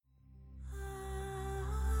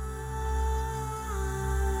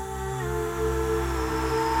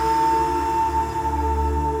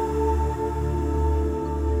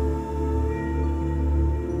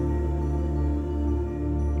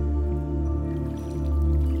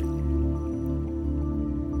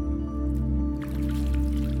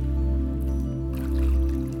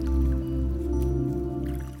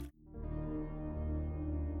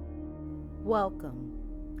Welcome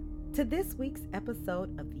to this week's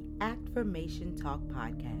episode of the Affirmation Talk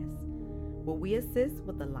podcast, where we assist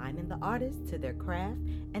with aligning the artist to their craft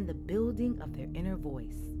and the building of their inner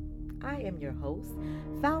voice. I am your host,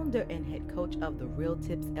 founder and head coach of the Real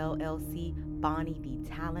Tips LLC, Bonnie the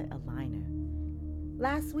Talent Aligner.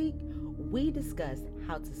 Last week, we discussed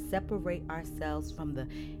how to separate ourselves from the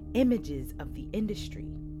images of the industry.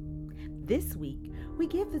 This week, we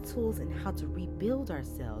give the tools in how to rebuild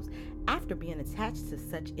ourselves after being attached to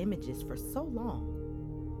such images for so long.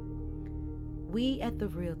 We at The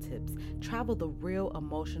Real Tips travel the real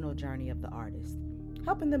emotional journey of the artist,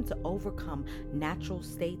 helping them to overcome natural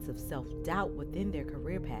states of self-doubt within their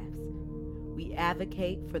career paths. We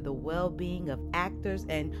advocate for the well-being of actors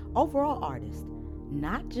and overall artists,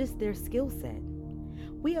 not just their skill set.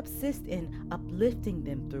 We assist in uplifting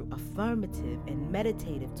them through affirmative and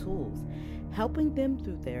meditative tools, helping them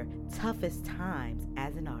through their toughest times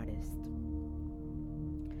as an artist.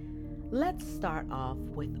 Let's start off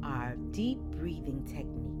with our deep breathing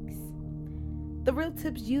techniques. The Real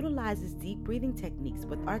Tips utilizes deep breathing techniques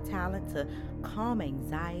with our talent to calm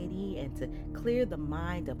anxiety and to clear the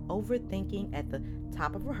mind of overthinking at the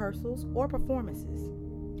top of rehearsals or performances.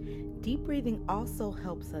 Deep breathing also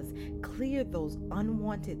helps us clear those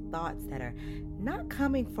unwanted thoughts that are not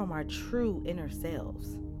coming from our true inner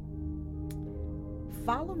selves.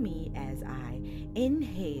 Follow me as I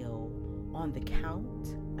inhale on the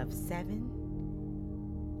count of 7,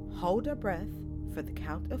 hold our breath for the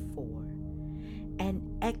count of 4, and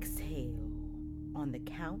exhale on the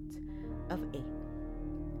count of 8.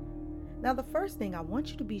 Now, the first thing, I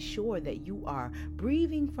want you to be sure that you are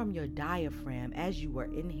breathing from your diaphragm as you are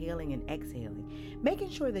inhaling and exhaling, making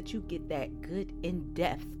sure that you get that good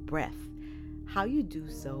in-depth breath. How you do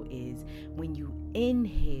so is when you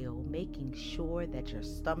inhale, making sure that your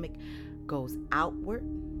stomach goes outward,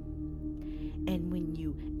 and when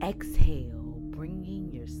you exhale,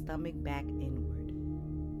 bringing your stomach back inward.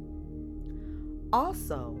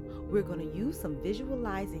 Also, we're going to use some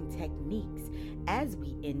visualizing techniques as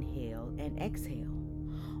we inhale and exhale.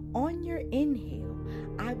 On your inhale,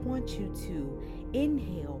 I want you to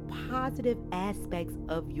inhale positive aspects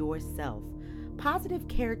of yourself, positive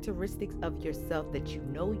characteristics of yourself that you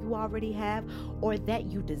know you already have or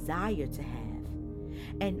that you desire to have.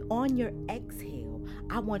 And on your exhale,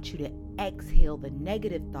 I want you to exhale the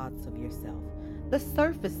negative thoughts of yourself, the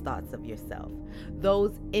surface thoughts of yourself,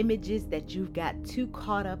 those images that you've got too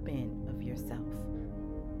caught up in of yourself.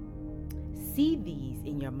 See these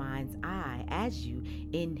in your mind's eye as you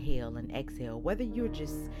inhale and exhale, whether you're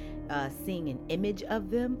just seeing an image of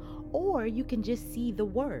them or you can just see the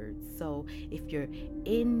words. So if you're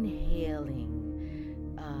inhaling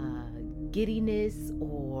giddiness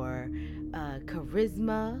or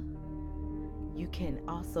charisma, you can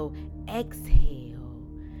also exhale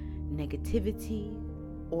negativity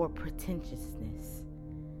or pretentiousness.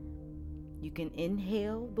 You can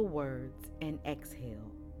inhale the words and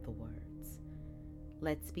exhale the words.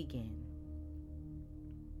 Let's begin.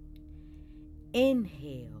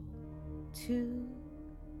 Inhale, 2,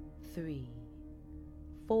 3,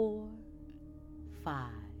 4, 5,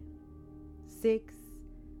 6,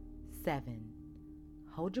 7.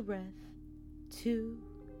 Hold your breath. 2,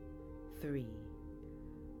 3,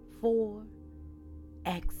 4.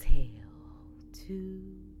 Exhale. 2,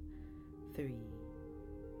 3,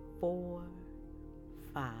 4,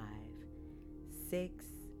 5, 6,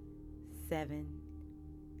 7,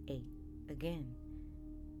 8. Again.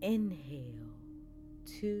 Inhale.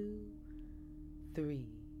 2, 3,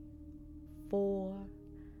 4,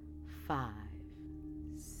 5,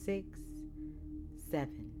 6,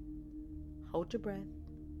 7. Hold your breath.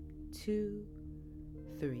 2,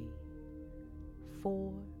 3,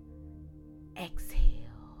 4. Exhale.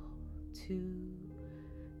 2,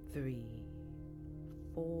 3,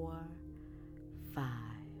 4, 5,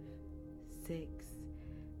 6,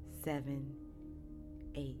 7,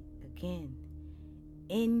 8. Again.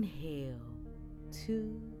 Inhale.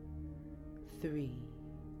 2, 3,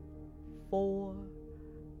 4,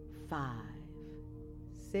 5,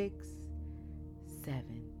 6, 7.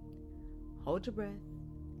 Hold your breath.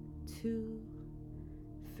 2,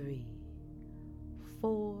 3,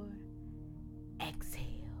 4. Exhale.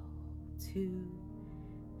 2,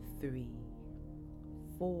 3,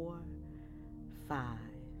 4, 5,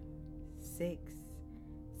 6,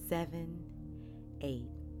 7, 8.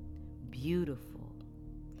 Beautiful.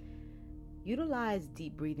 Utilize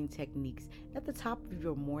deep breathing techniques at the top of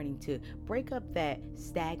your morning to break up that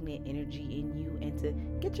stagnant energy in you and to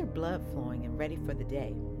get your blood flowing and ready for the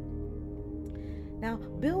day. Now,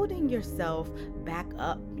 building yourself back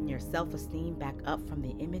up and your self esteem back up from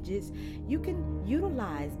the images, you can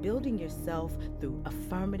utilize building yourself through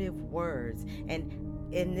affirmative words. And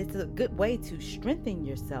it's a good way to strengthen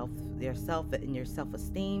yourself and your self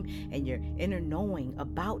esteem and your inner knowing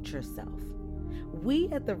about yourself. We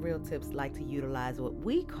at The Real Tips like to utilize what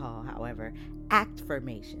we call, however,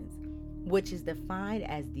 affirmations, which is defined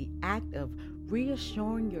as the act of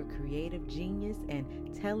reassuring your creative genius and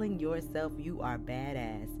telling yourself you are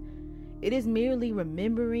badass. It is merely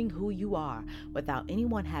remembering who you are without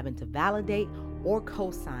anyone having to validate or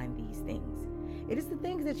co-sign these things. It is the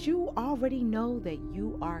things that you already know that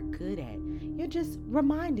you are good at. You're just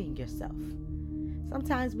reminding yourself.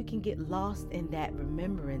 Sometimes we can get lost in that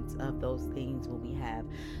remembrance of those things when we have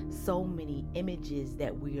so many images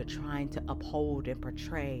that we are trying to uphold and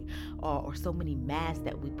portray, or so many masks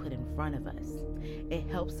that we put in front of us. It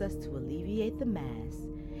helps us to alleviate the mask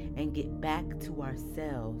and get back to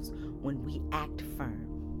ourselves when we act firm.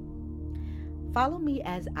 Follow me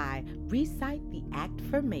as I recite the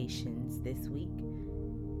affirmations this week,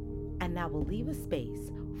 and I will leave a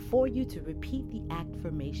space for you to repeat the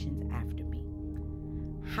affirmations after me.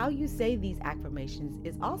 How you say these affirmations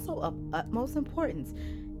is also of utmost importance.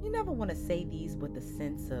 You never want to say these with a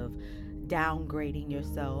sense of downgrading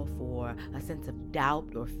yourself or a sense of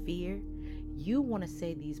doubt or fear. You want to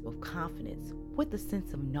say these with confidence, with a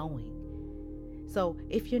sense of knowing. So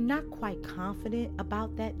if you're not quite confident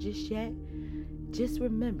about that just yet, just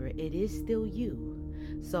remember it is still you.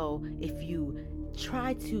 So if you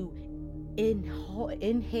try to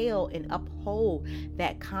inhale and uphold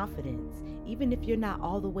that confidence, even if you're not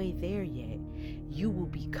all the way there yet, you will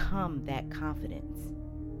become that confidence.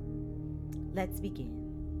 Let's begin.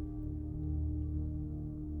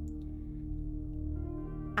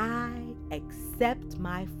 I accept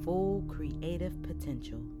my full creative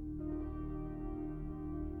potential.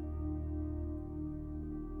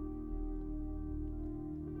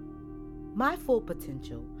 My full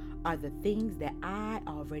potential are the things that I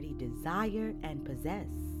already desire and possess.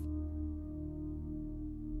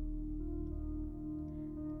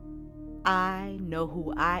 I know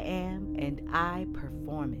who I am and I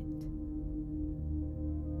perform it.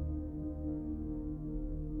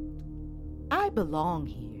 I belong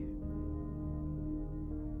here.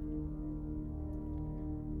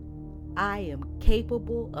 I am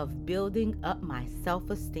capable of building up my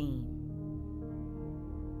self-esteem.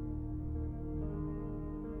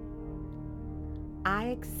 I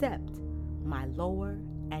accept my lower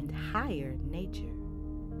and higher nature.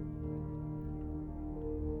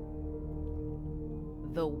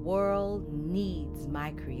 The world needs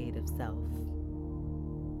my creative self.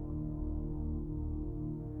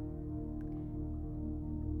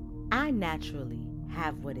 I naturally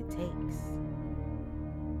have what it takes.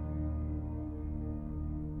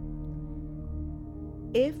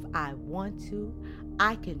 If I want to,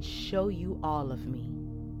 I can show you all of me.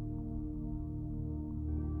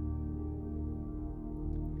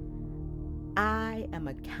 I am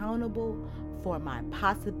accountable for my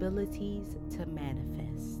possibilities to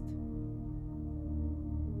manifest.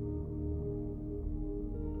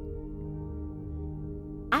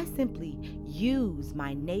 I simply use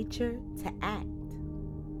my nature to act.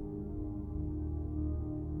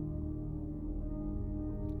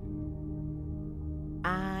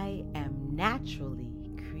 I am naturally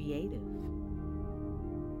creative.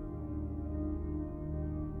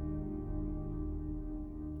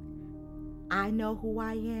 I know who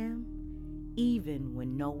I am, even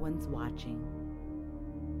when no one's watching.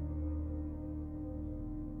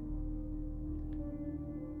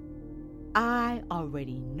 I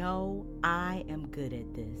already know I am good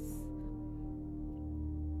at this.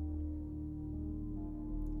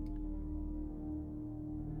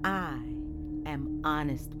 I am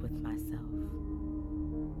honest with myself.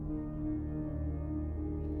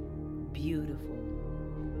 Beautiful.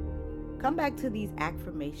 Come back to these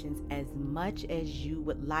affirmations as much as you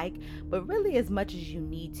would like, but really as much as you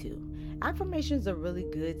need to. Affirmations are really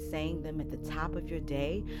good saying them at the top of your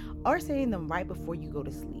day or saying them right before you go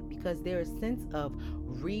to sleep, because there's a sense of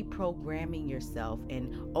reprogramming yourself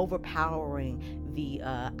and overpowering the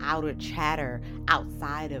outer chatter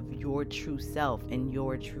outside of your true self and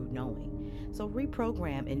your true knowing. So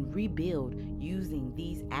reprogram and rebuild using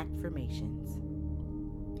these affirmations.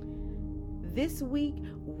 This week,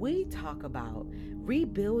 we talk about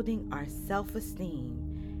rebuilding our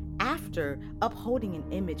self-esteem after upholding an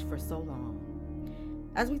image for so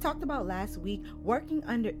long. As we talked about last week, working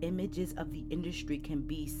under images of the industry can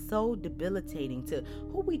be so debilitating to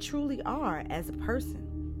who we truly are as a person.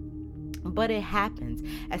 But it happens,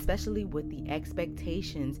 especially with the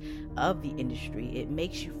expectations of the industry. It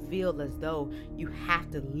makes you feel as though you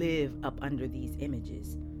have to live up under these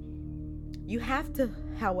images. You have to,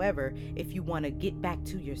 however, if you want to get back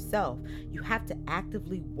to yourself, you have to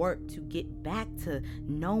actively work to get back to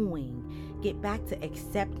knowing, get back to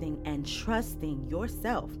accepting and trusting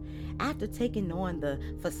yourself after taking on the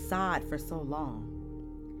facade for so long.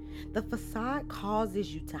 The facade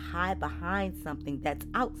causes you to hide behind something that's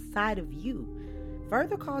outside of you,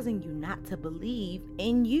 further causing you not to believe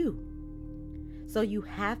in you. So you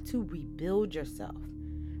have to rebuild yourself.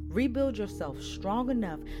 Rebuild yourself strong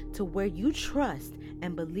enough to where you trust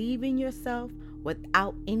and believe in yourself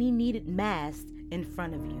without any needed mask in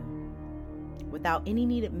front of you, without any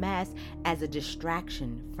needed mask as a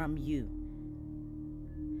distraction from you.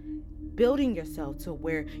 Building yourself to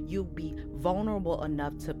where you'll be vulnerable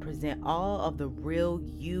enough to present all of the real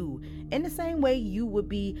you in the same way you would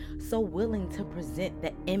be so willing to present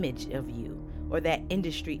the image of you or that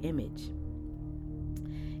industry image.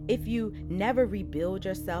 If you never rebuild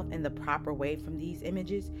yourself in the proper way from these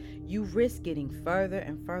images, you risk getting further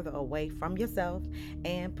and further away from yourself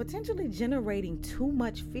and potentially generating too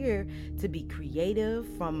much fear to be creative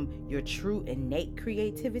from your true innate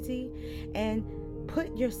creativity and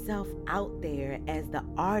put yourself out there as the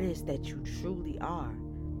artist that you truly are.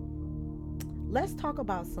 Let's talk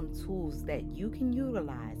about some tools that you can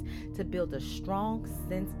utilize to build a strong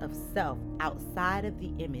sense of self outside of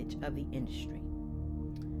the image of the industry.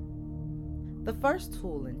 The first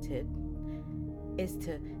tool and tip is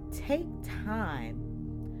to take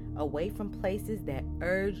time away from places that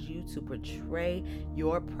urge you to portray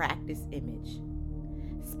your practice image.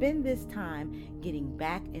 Spend this time getting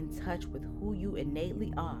back in touch with who you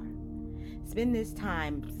innately are. Spend this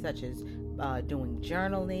time such as doing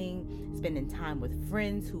journaling, spending time with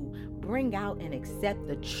friends who bring out and accept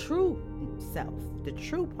the true self, the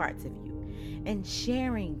true parts of you, and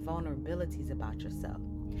sharing vulnerabilities about yourself.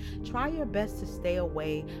 Try your best to stay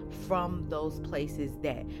away from those places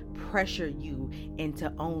that pressure you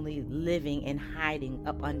into only living and hiding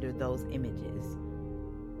up under those images.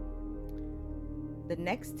 The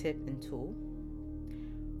next tip and tool,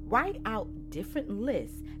 write out different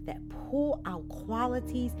lists that pull out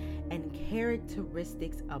qualities and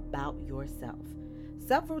characteristics about yourself.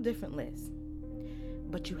 Several different lists.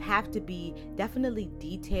 But you have to be definitely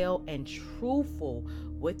detailed and truthful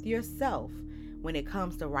with yourself when it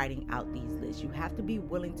comes to writing out these lists. You have to be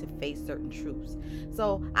willing to face certain truths.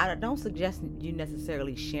 So I don't suggest you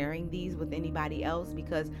necessarily sharing these with anybody else,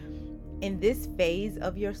 because in this phase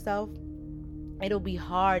of yourself, it'll be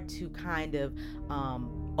hard to kind of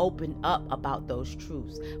open up about those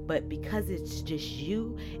truths. But because it's just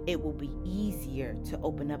you, it will be easier to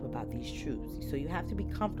open up about these truths. So you have to be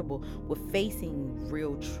comfortable with facing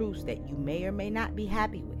real truths that you may or may not be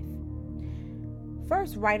happy with.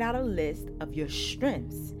 First, write out a list of your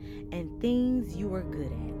strengths and things you are good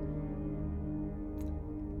at.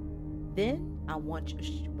 Then I want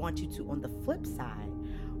you to, on the flip side,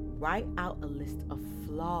 write out a list of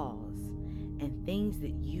flaws and things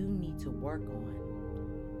that you need to work on.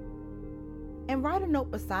 And write a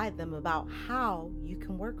note beside them about how you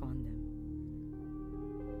can work on them.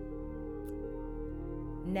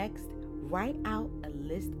 Next, write out a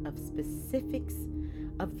list of specifics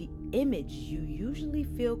of the image you usually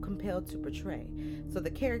feel compelled to portray. So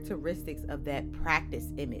the characteristics of that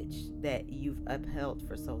practice image that you've upheld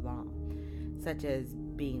for so long, such as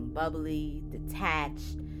being bubbly,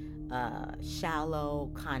 detached,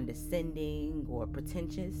 shallow, condescending, or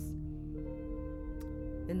pretentious.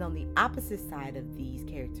 Then on the opposite side of these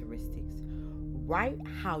characteristics, write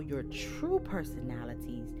how your true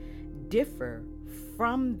personalities differ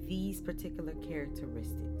from these particular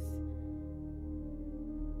characteristics.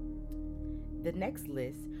 The next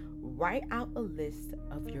list, write out a list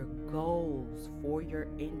of your goals for your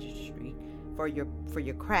industry, for your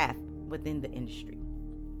craft within the industry.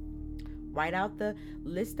 Write out the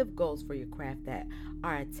list of goals for your craft that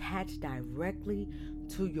are attached directly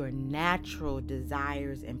to your natural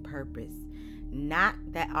desires and purpose, not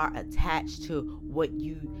that are attached to what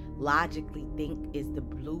you logically think is the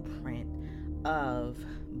blueprint of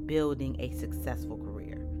building a successful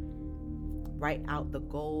career. Write out the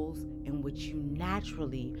goals in which you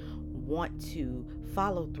naturally want to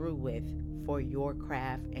follow through with for your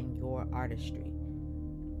craft and your artistry.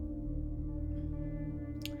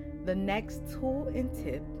 The next tool and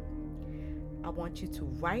tip, I want you to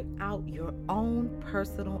write out your own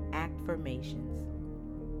personal affirmations.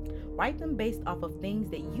 Write them based off of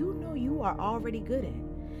things that you know you are already good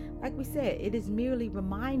at. Like we said, it is merely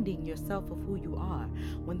reminding yourself of who you are.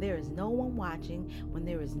 When there is no one watching, when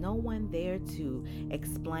there is no one there to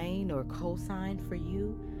explain or co-sign for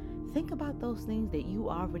you, think about those things that you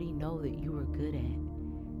already know that you are good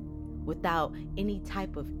at without any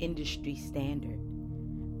type of industry standard.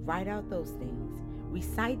 Write out those things.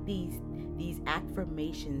 Recite these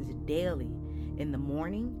affirmations daily in the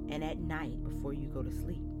morning and at night before you go to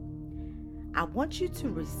sleep. I want you to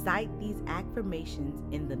recite these affirmations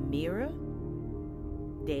in the mirror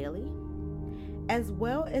daily, as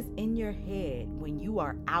well as in your head when you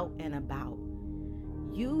are out and about.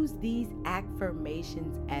 Use these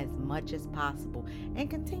affirmations as much as possible and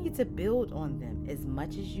continue to build on them as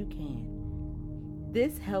much as you can.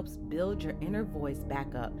 This helps build your inner voice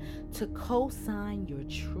back up to co-sign your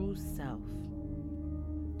true self.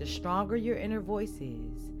 The stronger your inner voice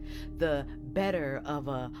is, the better of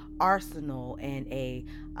a arsenal and a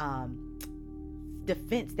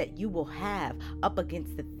defense that you will have up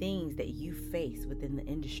against the things that you face within the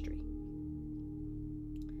industry.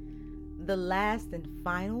 The last and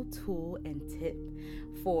final tool and tip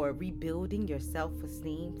for rebuilding your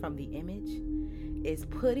self-esteem from the image is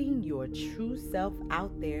putting your true self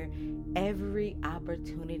out there every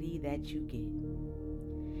opportunity that you get.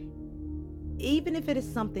 Even if it is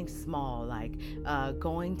something small, like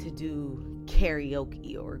going to do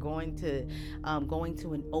karaoke, or going to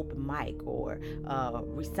an open mic, or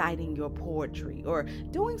reciting your poetry, or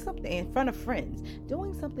doing something in front of friends,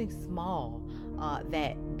 doing something small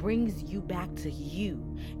that brings you back to you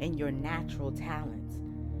and your natural talents.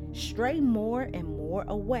 Stray more and more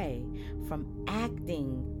away from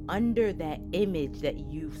acting under that image that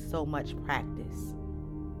you so much practice.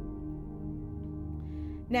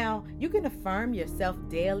 Now, you can affirm yourself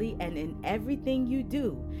daily and in everything you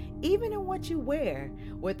do, even in what you wear,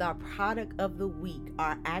 with our product of the week,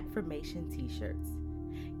 our affirmation t-shirts.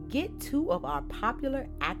 Get 2 of our popular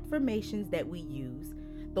affirmations that we use: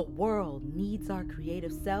 "The world needs our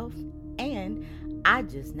creative self," and "I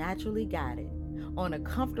just naturally got it," on a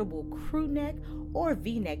comfortable crew neck or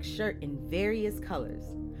V-neck shirt in various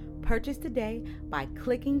colors. Purchase today by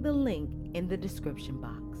clicking the link in the description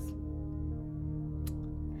box.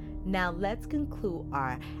 Now let's conclude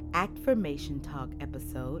our affirmation talk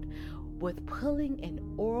episode with pulling an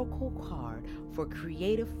oracle card for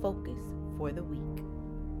creative focus for the week.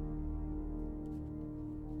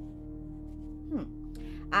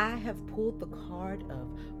 I have pulled the card of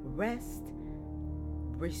rest,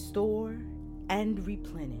 restore, and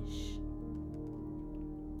replenish.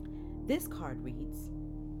 This card reads,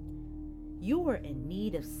 "You are in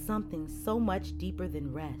need of something so much deeper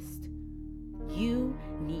than rest. You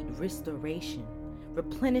need restoration,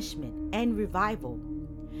 replenishment, and revival.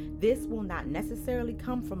 This will not necessarily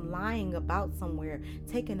come from lying about somewhere,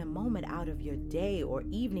 taking a moment out of your day or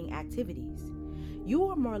evening activities. You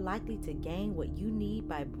are more likely to gain what you need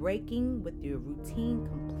by breaking with your routine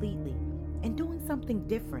completely and doing something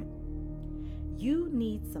different. You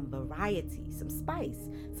need some variety, some spice,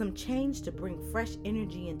 some change to bring fresh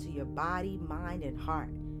energy into your body, mind, and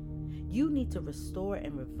heart. You need to restore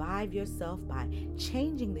and revive yourself by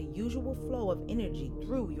changing the usual flow of energy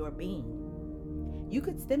through your being. You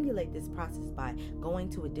could stimulate this process by going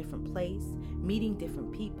to a different place, meeting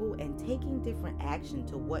different people, and taking different action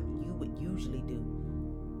to what you would usually do.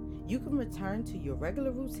 You can return to your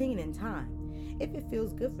regular routine in time if it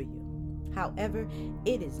feels good for you. However,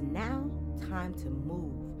 it is now time to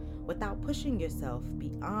move without pushing yourself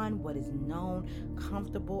beyond what is known,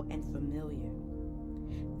 comfortable, and familiar.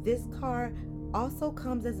 This card also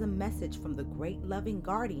comes as a message from the great loving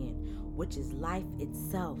guardian, which is life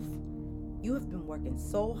itself. You have been working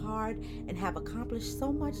so hard and have accomplished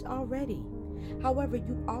so much already. However,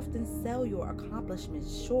 you often sell your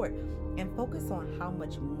accomplishments short and focus on how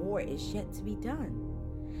much more is yet to be done.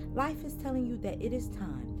 Life is telling you that it is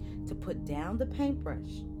time to put down the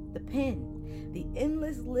paintbrush, the pen, the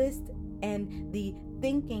endless list, and the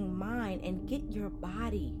thinking mind, and get your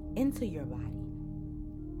body into your body.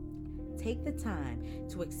 Take the time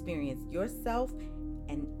to experience yourself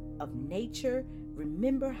and of nature.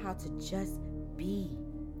 Remember how to just be.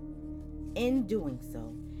 In doing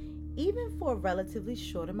so, even for a relatively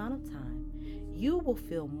short amount of time, you will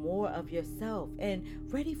feel more of yourself and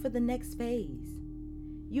ready for the next phase.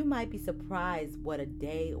 You might be surprised what a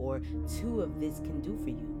day or 2 of this can do for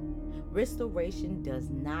you. Restoration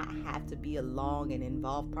does not have to be a long and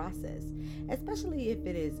involved process, especially if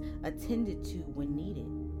it is attended to when needed.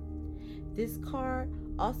 This card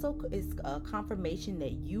also is a confirmation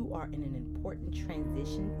that you are in an important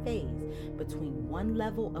transition phase between one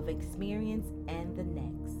level of experience and the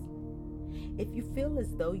next. If you feel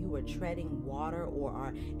as though you are treading water or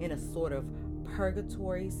are in a sort of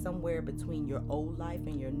purgatory somewhere between your old life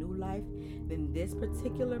and your new life, then this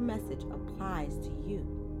particular message applies to you.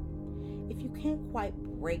 If you can't quite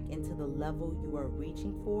break into the level you are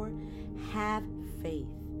reaching for, have faith.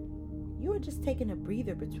 You are just taking a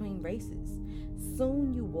breather between races.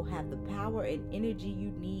 Soon you will have the power and energy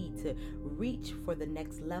you need to reach for the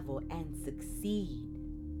next level and succeed.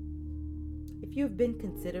 If you've been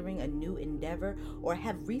considering a new endeavor or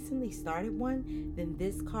have recently started one, then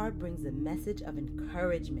this card brings a message of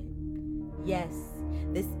encouragement. Yes,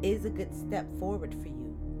 this is a good step forward for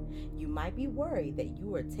you. You might be worried that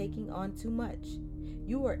you are taking on too much.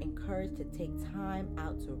 You are encouraged to take time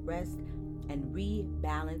out to rest and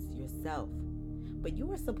rebalance yourself. But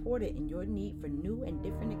you are supported in your need for new and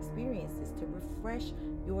different experiences to refresh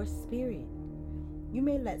your spirit. You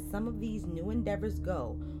may let some of these new endeavors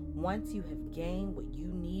go once you have gained what you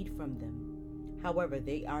need from them. However,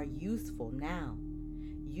 they are useful now.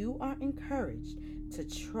 You are encouraged to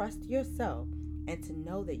trust yourself and to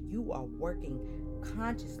know that you are working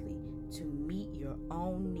consciously to meet your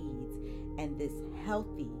own needs, and this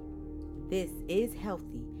is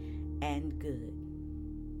healthy and good.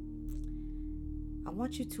 I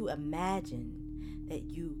want you to imagine that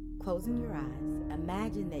you, closing your eyes,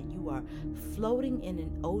 imagine that you are floating in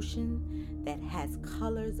an ocean that has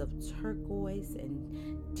colors of turquoise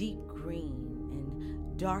and deep green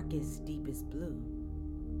and darkest, deepest blue.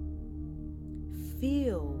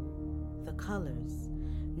 Feel the colors.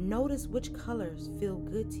 Notice which colors feel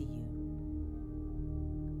good to you.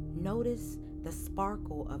 Notice the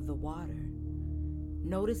sparkle of the water.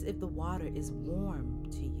 Notice if the water is warm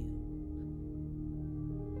to you.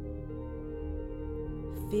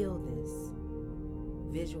 Feel this.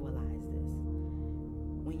 Visualize this.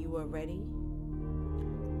 When you are ready,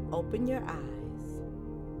 open your eyes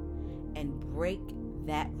and break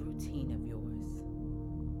that routine of yours.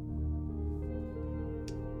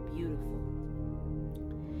 Beautiful.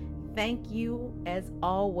 Thank you, as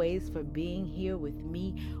always, for being here with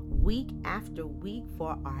me week after week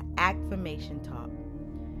for our affirmation talk.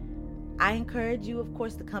 I encourage you, of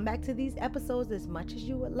course, to come back to these episodes as much as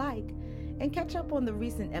you would like and catch up on the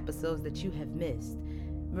recent episodes that you have missed.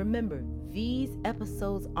 Remember, these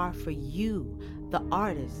episodes are for you, the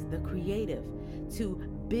artist, the creative, to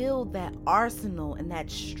build that arsenal and that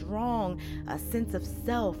strong sense of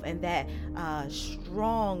self and that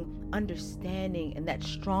strong understanding and that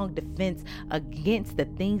strong defense against the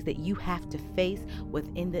things that you have to face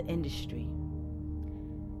within the industry.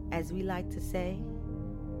 As we like to say,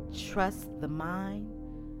 trust the mind,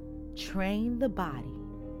 train the body,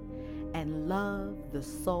 and love the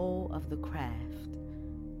soul of the craft.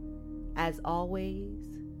 As always,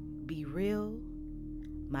 be real,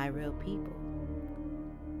 my real people.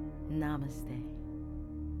 Namaste.